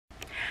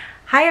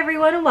Hi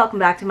everyone and welcome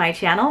back to my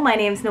channel. My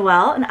name's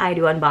Noelle and I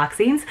do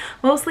unboxings,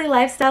 mostly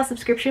lifestyle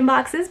subscription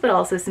boxes, but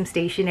also some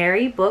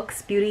stationery,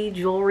 books, beauty,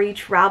 jewelry,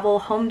 travel,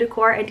 home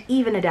decor, and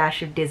even a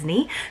dash of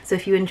Disney. So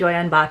if you enjoy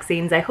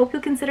unboxings, I hope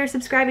you'll consider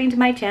subscribing to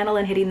my channel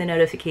and hitting the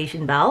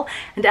notification bell.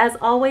 And as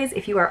always,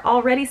 if you are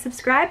already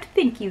subscribed,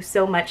 thank you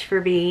so much for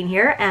being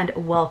here and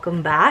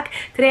welcome back.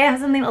 Today I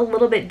have something a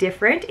little bit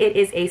different. It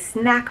is a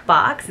snack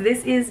box.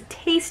 This is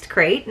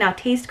TasteCrate. Now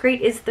TasteCrate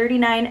is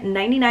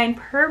 $39.99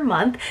 per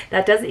month.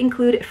 That does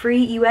include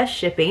free US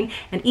shipping,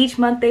 and each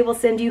month they will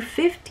send you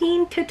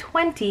 15 to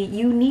 20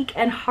 unique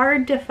and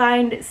hard to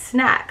find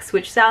snacks,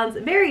 which sounds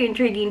very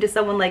intriguing to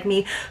someone like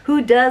me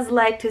who does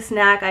like to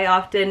snack. I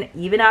often,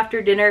 even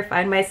after dinner,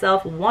 find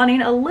myself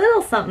wanting a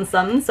little something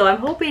something, so I'm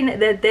hoping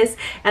that this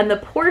and the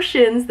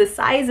portions, the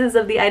sizes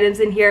of the items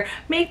in here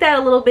make that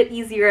a little bit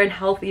easier and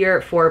healthier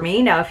for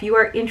me. Now if you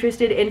are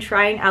interested in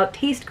trying out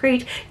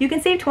TasteCrate, you can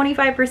save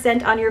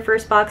 25% on your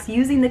first box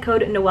using the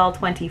code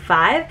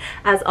Noelle25.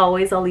 As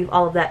always, I'll leave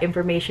all of that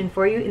information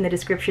for you in the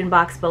description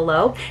box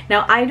below.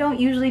 Now I don't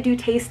usually do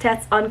taste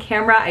tests on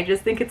camera. I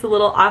just think it's a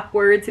little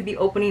awkward to be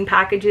opening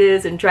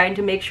packages and trying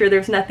to make sure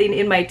there's nothing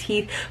in my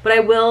teeth, but I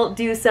will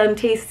do some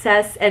taste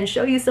tests and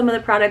show you some of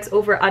the products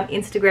over on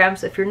Instagram.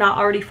 So if you're not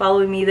already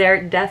following me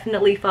there,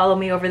 definitely follow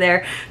me over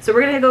there. So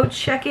we're gonna go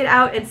check it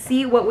out and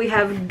see what we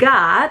have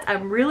got.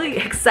 I'm really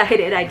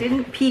excited. I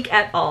didn't peek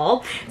at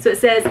all. So it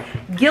says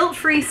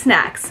guilt-free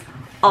snacks.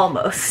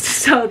 Almost.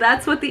 So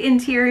that's what the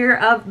interior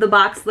of the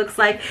box looks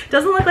like.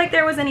 Doesn't look like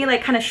there was any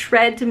like kind of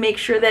shred to make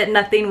sure that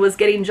nothing was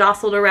getting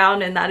jostled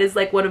around, and that is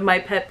like one of my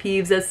pet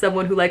peeves as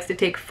someone who likes to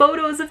take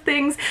photos of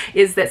things,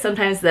 is that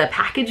sometimes the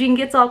packaging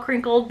gets all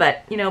crinkled,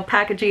 but you know,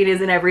 packaging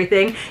isn't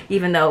everything,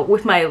 even though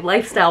with my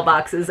lifestyle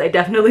boxes I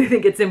definitely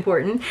think it's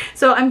important.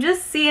 So I'm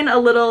just seeing a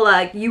little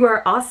like, you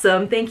are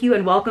awesome, thank you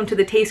and welcome to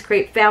the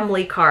TasteCrate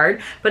family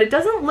card, but it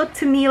doesn't look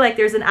to me like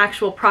there's an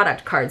actual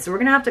product card, so we're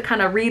gonna have to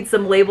kind of read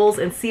some labels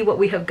and see what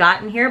we have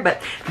gotten here,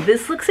 but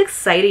this looks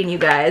exciting, you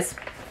guys.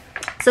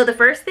 So the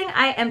first thing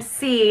I am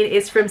seeing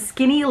is from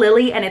Skinny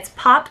Lily, and it's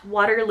popped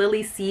water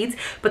lily seeds,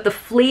 but the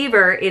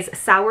flavor is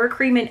sour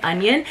cream and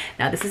onion.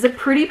 Now this is a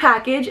pretty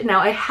package. Now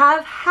I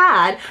have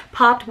had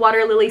popped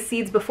water lily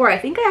seeds before. I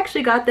think I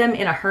actually got them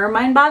in a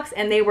Hermine box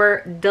and they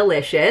were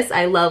delicious.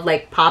 I love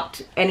like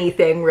popped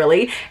anything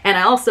really, and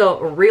I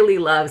also really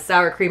love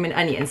sour cream and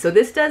onion. So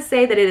this does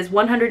say that it is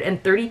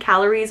 130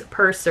 calories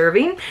per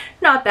serving.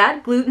 Not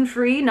bad.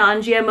 Gluten-free,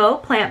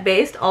 non-GMO,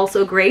 plant-based,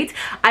 also great.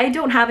 I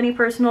don't have any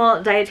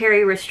personal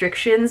dietary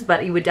restrictions,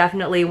 but you would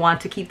definitely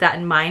want to keep that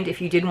in mind if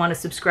you did want to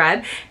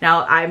subscribe.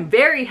 Now I'm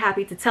very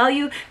happy to tell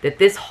you that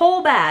this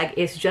whole bag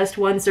is just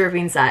one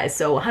serving size,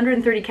 so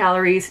 130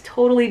 calories,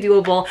 totally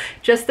doable,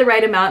 just the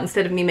right amount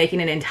instead of me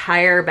making an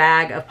entire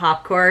bag of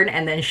popcorn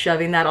and then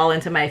shoving that all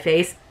into my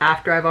face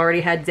after I've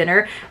already had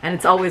dinner. And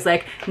it's always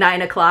like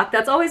 9 o'clock.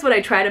 That's always what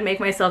I try to make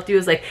myself do,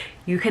 is like,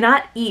 you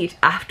cannot eat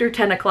after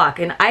 10 o'clock,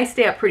 and I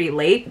stay up pretty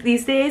late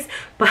these days,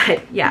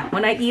 but yeah,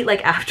 when I eat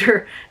like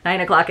after 9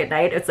 o'clock at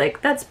night, it's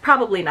like, that's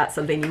probably not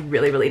something you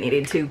really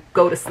needed to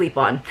go to sleep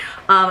on.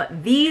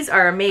 These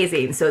are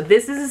amazing. So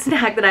this is a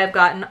snack that I've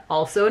gotten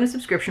also in a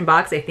subscription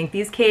box. I think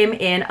these came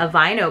in a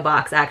Vino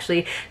box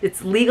actually.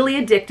 It's Legally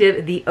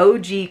Addictive, the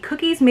OG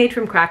cookies made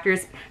from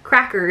crackers.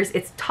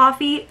 It's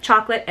toffee,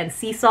 chocolate, and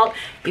sea salt.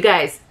 You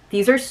guys,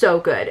 these are so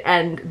good,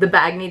 and the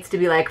bag needs to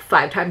be like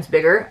 5 times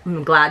bigger.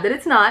 I'm glad that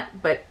it's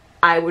not, but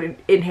I would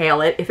inhale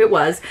it if it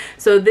was.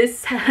 So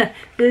this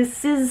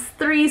this is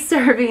 3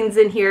 servings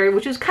in here,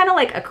 which is kind of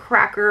like a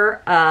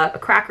cracker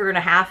and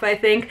a half, I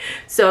think.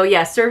 So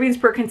yeah, servings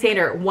per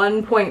container,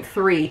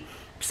 1.3.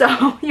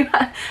 So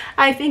yeah,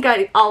 I think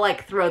I'll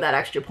like throw that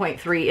extra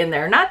 0.3 in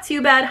there. Not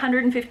too bad,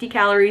 150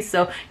 calories.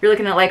 So you're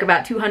looking at like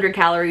about 200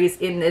 calories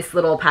in this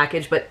little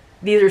package, but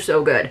these are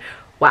so good.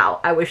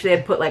 Wow, I wish they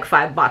had put like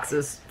 5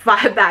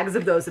 bags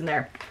of those in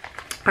there.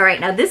 All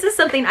right, now this is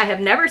something I have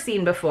never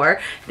seen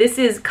before. This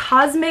is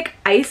Cosmic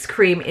Ice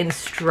Cream in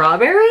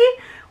Strawberry.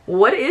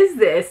 What is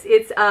this?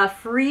 It's a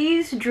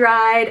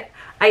freeze-dried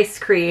ice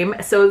cream.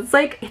 So it's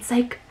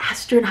like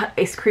astronaut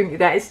ice cream, you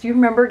guys. Do you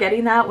remember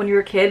getting that when you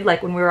were a kid,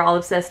 like when we were all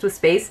obsessed with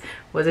space?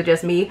 Was it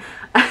just me?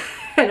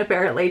 And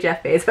apparently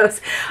Jeff Bezos.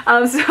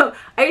 So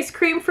ice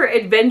cream for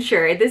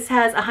adventure. This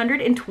has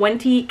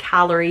 120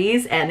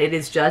 calories and it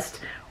is just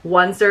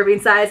 1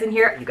 serving size in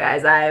here. You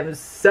guys, I am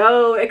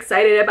so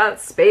excited about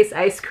space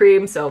ice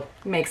cream, so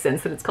it makes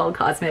sense that it's called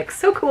Cosmic.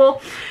 So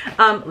cool.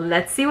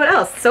 Let's see what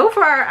else. So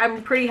far,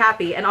 I'm pretty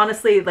happy, and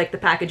honestly, like the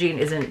packaging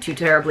isn't too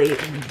terribly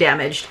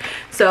damaged,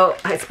 so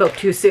I spoke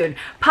too soon.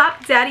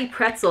 Pop Daddy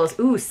pretzels.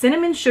 Ooh,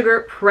 cinnamon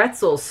sugar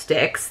pretzel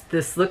sticks.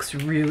 This looks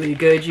really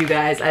good, you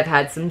guys. I've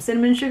had some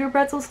cinnamon sugar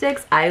pretzel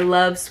sticks. I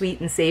love sweet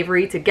and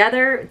savory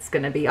together. It's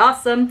gonna be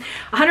awesome.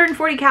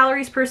 140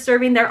 calories per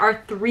serving. There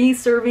are 3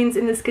 servings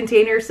in this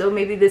container, so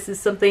maybe this is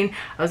something,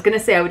 I was gonna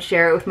say I would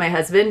share it with my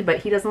husband, but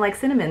he doesn't like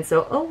cinnamon,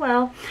 so oh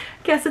well,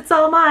 guess it's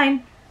all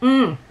mine.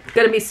 It's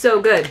gonna be so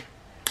good.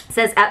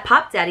 says, at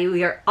Pop Daddy,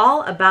 we are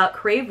all about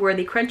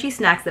crave-worthy, crunchy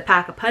snacks that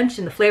pack a punch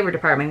in the flavor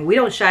department. We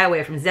don't shy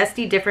away from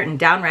zesty, different, and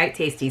downright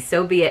tasty.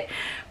 So be it.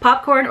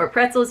 Popcorn or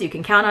pretzels, you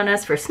can count on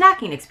us for a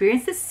snacking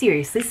experience that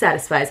seriously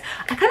satisfies.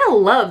 I kind of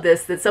love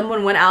this, that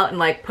someone went out and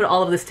like put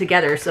all of this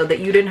together so that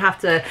you didn't have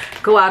to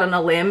go out on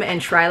a limb and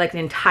try like an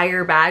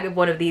entire bag of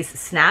one of these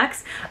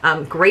snacks.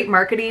 Great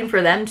marketing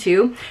for them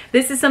too.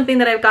 This is something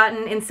that I've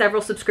gotten in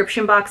several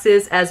subscription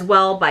boxes as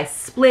well by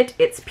Split.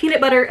 It's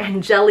peanut butter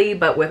and jelly,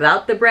 but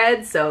without the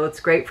bread. So it's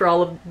great for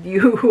all of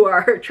you who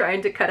are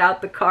trying to cut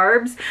out the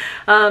carbs.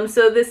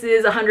 So this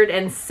is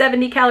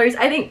 170 calories.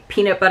 I think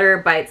peanut butter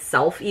by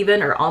itself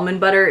even, or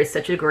almond butter, is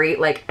such a great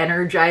like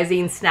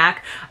energizing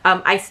snack.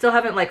 I still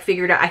haven't like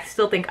figured out, I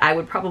still think I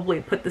would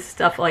probably put this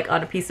stuff like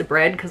on a piece of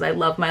bread because I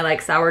love my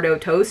like sourdough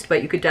toast,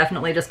 but you could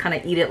definitely just kind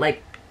of eat it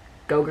like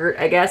Go-Gurt,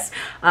 I guess.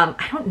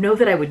 I don't know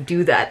that I would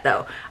do that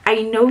though.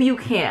 I know you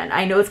can.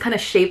 I know it's kind of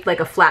shaped like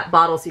a flat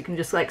bottle so you can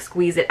just like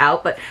squeeze it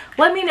out, but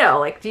let me know,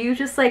 like, do you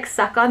just like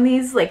suck on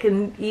these like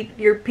and eat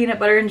your peanut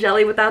butter and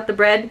jelly without the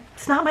bread?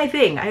 It's not my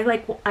thing.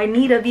 I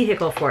need a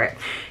vehicle for it.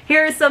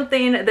 Here is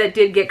something that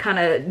did get kind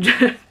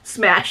of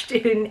smashed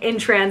in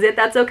transit.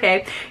 That's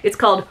okay. It's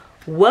called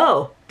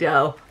Whoa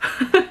Dough.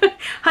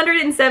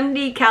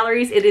 170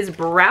 calories. It is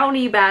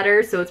brownie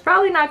batter, so it's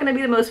probably not going to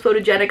be the most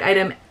photogenic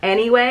item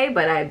anyway,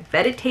 but I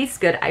bet it tastes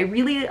good. I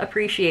really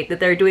appreciate that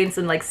they're doing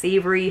some like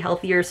savory,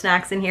 healthier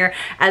snacks in here,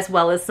 as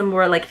well as some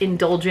more like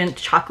indulgent,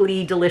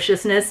 chocolatey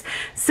deliciousness.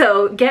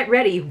 So get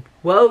ready.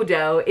 Whoa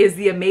Dough is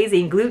the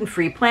amazing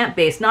gluten-free,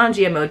 plant-based,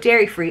 non-GMO,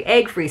 dairy-free,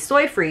 egg-free,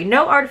 soy-free,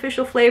 no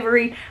artificial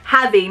flavoring,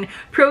 having,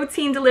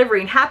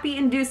 protein-delivering,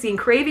 happy-inducing,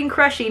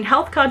 craving-crushing,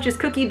 health-conscious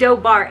cookie dough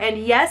bar,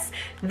 and yes,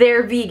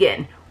 they're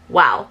vegan.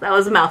 Wow, that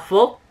was a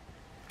mouthful.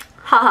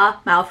 Haha,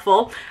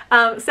 mouthful.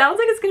 Sounds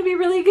like it's going to be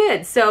really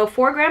good. So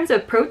 4 grams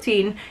of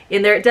protein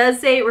in there. It does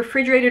say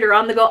refrigerated or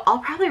on the go. I'll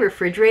probably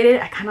refrigerate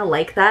it. I kind of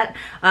like that.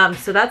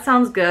 So that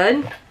sounds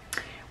good.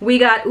 We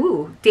got,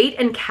 ooh, date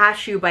and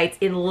cashew bites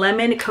in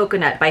lemon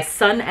coconut by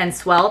Sun and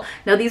Swell.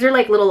 Now these are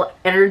like little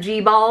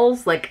energy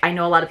balls. Like I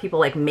know a lot of people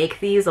like make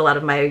these. A lot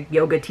of my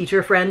yoga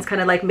teacher friends kind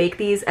of like make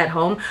these at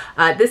home.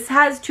 This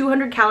has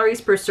 200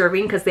 calories per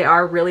serving because they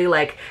are really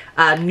like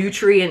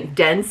nutrient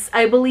dense,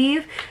 I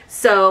believe.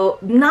 So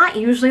not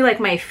usually like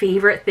my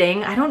favorite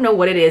thing. I don't know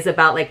what it is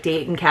about like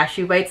date and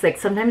cashew bites. Like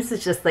sometimes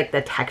it's just like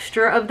the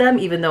texture of them,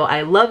 even though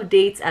I love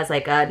dates as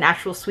like a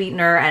natural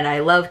sweetener and I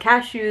love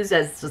cashews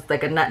as just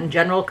like a nut in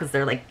general because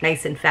they're like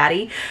nice and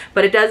fatty.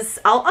 But it does,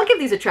 I'll give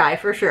these a try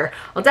for sure.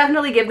 I'll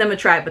definitely give them a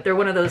try, but they're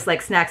one of those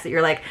like snacks that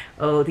you're like,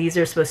 oh, these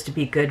are supposed to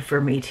be good for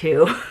me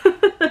too.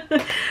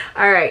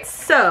 All right,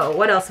 so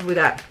what else have we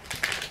got?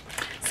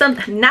 Some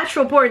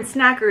Natural Born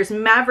Snackers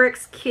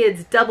Mavericks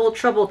Kids Double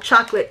Trouble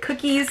Chocolate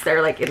Cookies.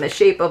 They're like in the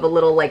shape of a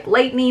little like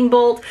lightning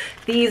bolt.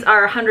 These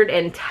are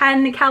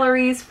 110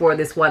 calories for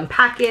this one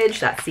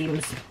package. That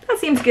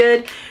seems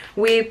good.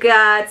 We've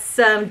got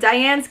some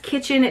Diane's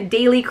Kitchen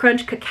Daily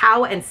Crunch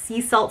Cacao and Sea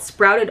Salt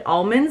Sprouted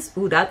Almonds.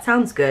 Ooh, that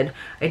sounds good.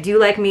 I do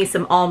like me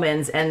some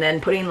almonds, and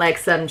then putting like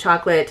some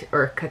chocolate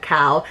or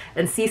cacao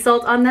and sea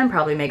salt on them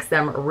probably makes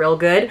them real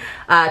good.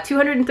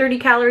 230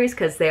 calories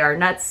because they are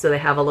nuts, so they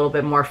have a little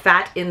bit more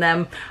fat in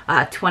them.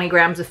 20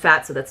 grams of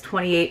fat, so that's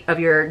 28 of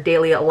your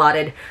daily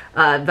allotted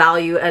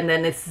value. And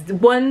then it's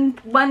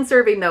one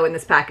serving though in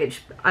this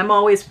package. I'm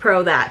always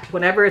pro that.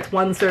 Whenever it's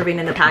one serving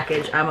in the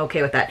package, I'm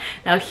okay with that.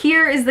 Now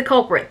here is the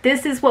culprit.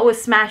 This is what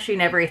was smashing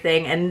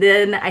everything, and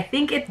then I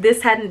think if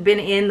this hadn't been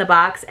in the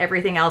box,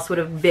 everything else would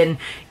have been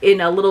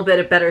in a little bit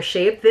of better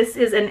shape. This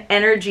is an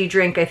energy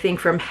drink, I think,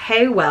 from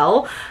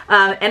hinoël.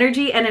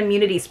 Energy and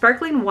immunity,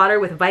 sparkling water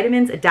with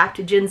vitamins,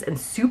 adaptogens, and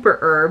super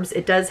herbs.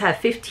 It does have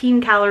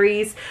 15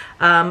 calories.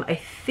 I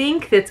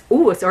think that's,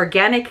 ooh, it's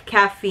organic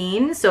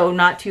caffeine, so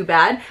not too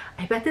bad.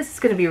 I bet this is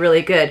going to be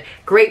really good.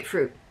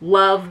 Grapefruit.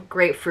 Love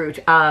grapefruit.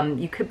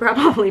 You could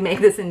probably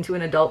make this into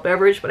an adult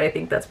beverage, but I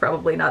think that's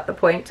probably not the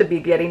point, to be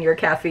getting your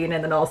caffeine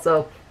and then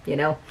also, you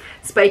know,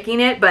 spiking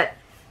it, but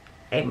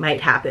it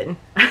might happen.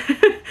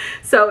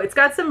 So it's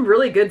got some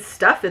really good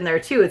stuff in there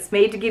too. It's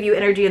made to give you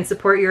energy and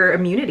support your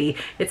immunity.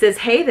 It says,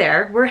 hey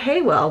there, we're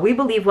hinoël. We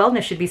believe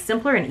wellness should be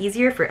simpler and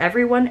easier for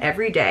everyone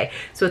every day.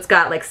 So it's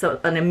got like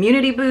an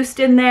immunity boost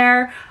in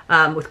there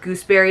with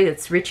gooseberry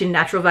that's rich in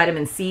natural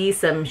vitamin C,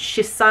 some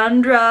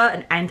schisandra,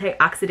 an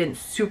antioxidant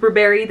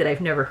superberry that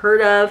I've never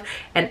heard of,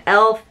 and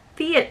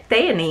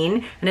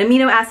L-theanine, an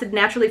amino acid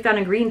naturally found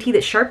in green tea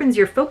that sharpens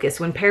your focus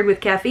when paired with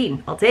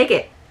caffeine. I'll take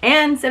it.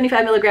 And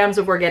 75 milligrams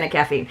of organic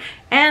caffeine,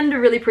 and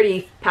really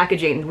pretty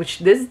packaging, which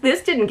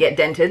this didn't get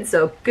dented,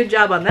 so good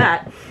job on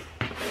that.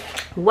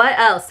 What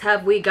else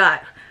have we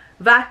got?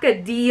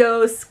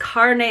 Vacadillos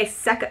carne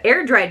seca,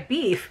 air-dried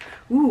beef.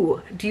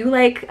 Ooh, do you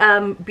like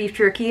beef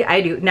jerky?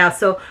 I do. Now,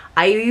 so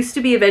I used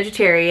to be a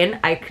vegetarian.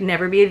 I could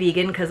never be a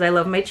vegan because I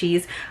love my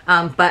cheese,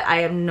 but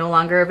I am no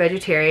longer a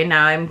vegetarian.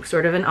 Now I'm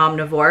sort of an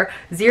omnivore.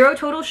 0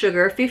 total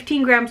sugar,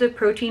 15 grams of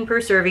protein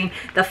per serving.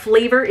 The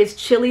flavor is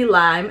chili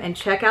lime, and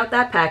check out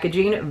that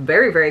packaging.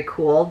 Very, very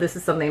cool. This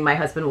is something my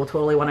husband will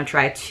totally want to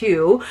try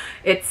too.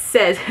 It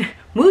says,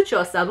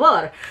 mucho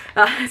sabor.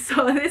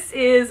 So this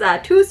is 2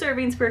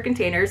 servings per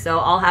container, so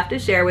I'll have to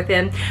share with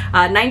him.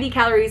 90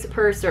 calories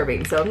per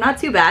serving, so not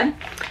too bad.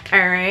 All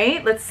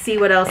right, let's see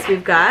what else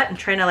we've got. I'm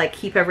trying to like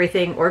keep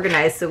everything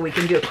organized so we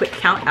can do a quick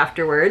count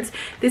afterwards.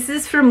 This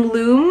is from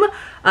Loom.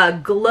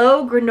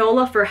 Glow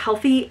granola for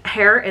healthy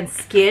hair and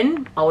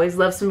skin. Always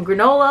love some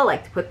granola.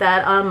 Like to put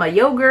that on my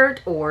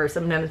yogurt, or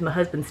sometimes my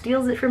husband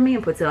steals it from me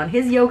and puts it on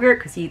his yogurt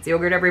because he eats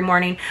yogurt every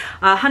morning.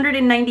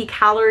 190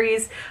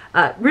 calories.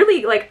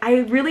 Really, like, I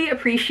really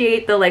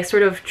appreciate the like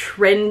sort of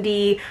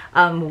trendy,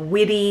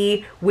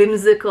 witty,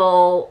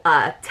 whimsical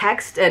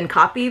text and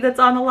copy that's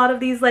on a lot of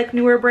these like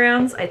newer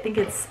brands. I think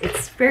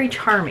it's very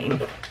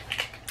charming.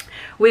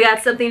 We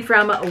got something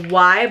from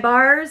Y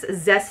Bars,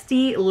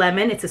 Zesty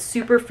Lemon. It's a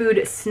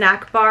superfood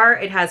snack bar.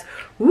 It has,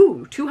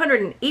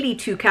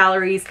 282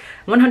 calories.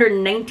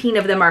 119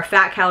 of them are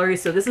fat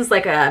calories. So this is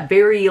like a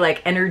very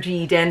like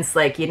energy dense,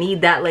 like you need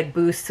that like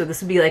boost. So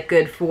this would be like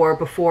good for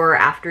before or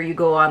after you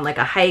go on like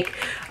a hike.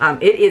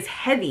 It is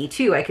heavy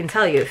too, I can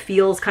tell you. It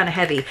feels kind of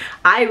heavy.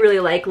 I really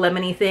like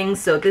lemony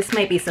things. So this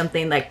might be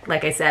something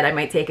like I said, I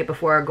might take it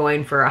before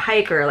going for a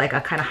hike or like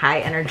a kind of high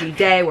energy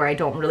day where I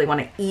don't really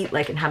want to eat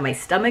like and have my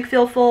stomach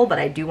feel full, but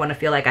I do want to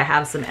feel like I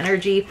have some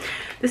energy.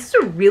 This is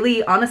a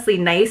really honestly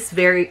nice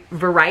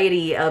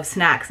variety of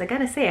snacks. I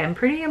gotta say, I'm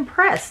pretty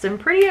impressed.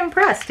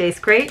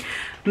 TasteCrate.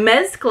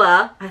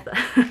 Mezcla.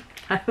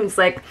 I was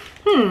like,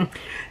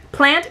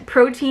 plant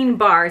protein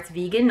bar. It's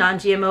vegan,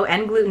 non-GMO,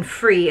 and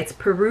gluten-free. It's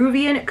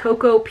Peruvian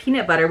cocoa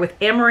peanut butter with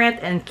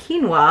amaranth and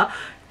quinoa.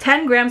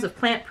 10 grams of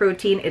plant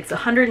protein. It's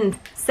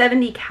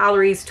 170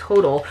 calories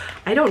total.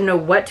 I don't know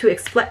what to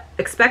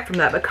expect from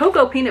that, but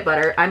cocoa peanut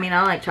butter, I mean,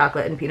 I like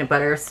chocolate and peanut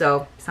butter,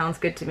 so sounds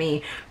good to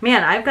me.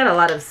 Man, I've got a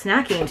lot of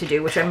snacking to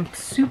do, which I'm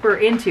super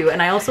into,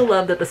 and I also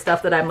love that the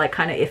stuff that I'm like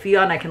kind of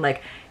iffy on, I can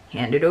like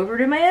hand it over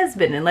to my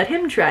husband and let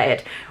him try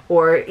it,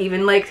 or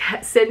even like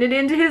send it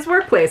into his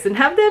workplace and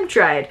have them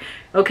try it.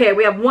 Okay,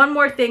 we have one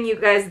more thing, you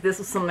guys.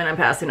 This is something I'm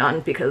passing on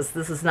because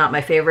this is not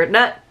my favorite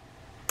nut.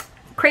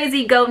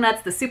 Crazy Go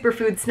Nuts, the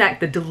superfood snack,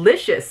 the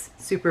delicious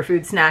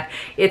superfood snack.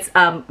 It's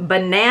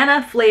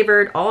banana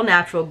flavored all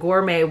natural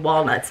gourmet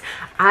walnuts.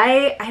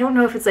 I don't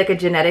know if it's like a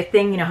genetic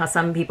thing, you know how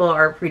some people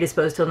are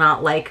predisposed to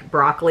not like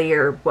broccoli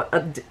or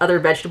other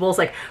vegetables.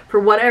 Like for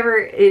whatever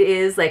it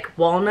is, like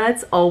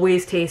walnuts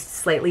always taste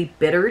slightly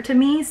bitter to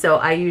me, so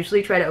I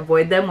usually try to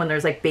avoid them when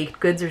there's like baked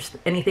goods or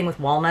anything with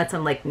walnuts.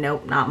 I'm like,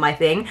 nope, not my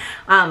thing.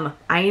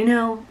 I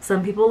know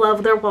some people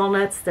love their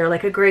walnuts. They're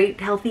like a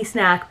great healthy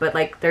snack, but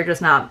like they're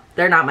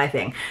not my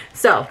thing.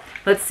 So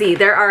let's see,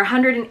 there are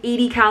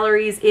 180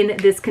 calories in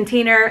this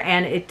container,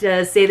 and it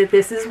does say that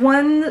this is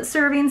 1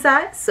 serving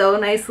size, so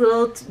nice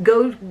little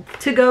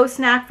to-go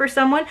snack for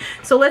someone.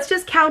 So let's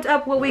just count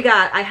up what we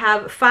got. I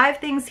have 5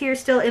 things here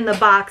still in the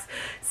box.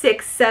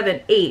 6,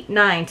 7, 8,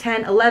 9,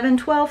 10, 11,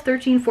 12,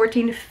 13,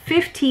 14,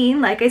 15.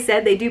 Like I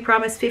said, they do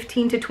promise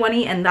 15 to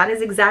 20, and that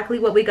is exactly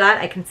what we got.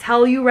 I can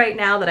tell you right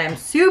now that I'm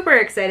super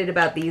excited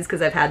about these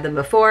because I've had them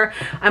before.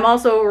 I'm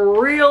also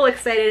real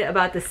excited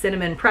about the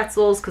cinnamon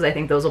pretzels because I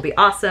think those will be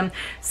awesome.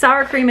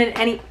 Sour cream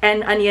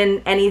and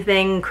onion,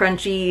 anything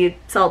crunchy,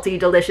 salty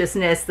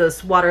deliciousness.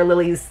 Those water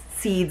lilies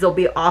seeds will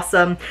be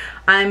awesome.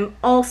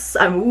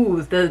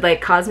 The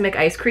like cosmic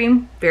ice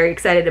cream, very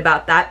excited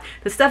about that.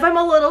 The stuff I'm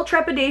a little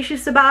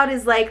trepidatious about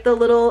is like the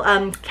little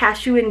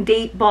cashew and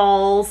date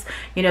balls,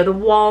 you know, the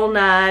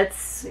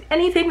walnuts,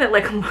 anything that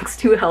like looks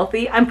too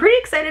healthy. I'm pretty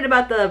excited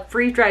about the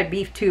freeze-dried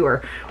beef too,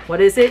 or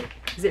what is it?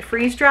 Is it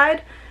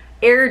freeze-dried?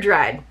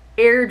 Air-dried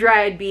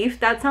beef.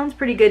 That sounds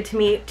pretty good to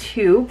me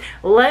too.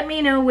 Let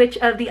me know which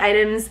of the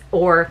items,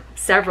 or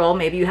several,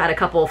 maybe you had a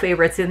couple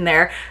favorites in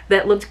there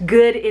that looked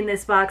good in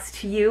this box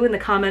to you in the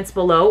comments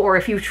below, or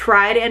if you've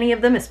tried any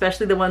of them,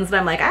 especially the ones that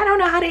I'm like, I don't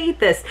know how to eat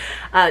this.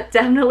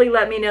 Definitely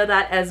let me know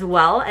that as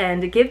well,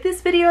 and give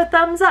this video a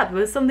thumbs up. It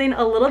was something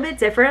a little bit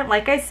different.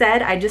 Like I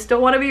said, I just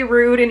don't want to be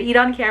rude and eat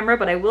on camera,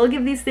 but I will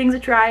give these things a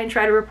try and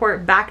try to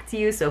report back to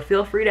you, so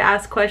feel free to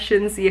ask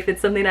questions, see if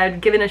it's something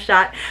I've given a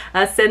shot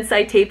since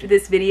I taped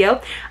this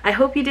video. I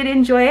hope you did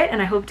enjoy it,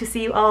 and I hope to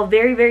see you all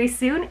very, very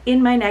soon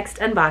in my next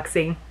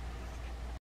unboxing.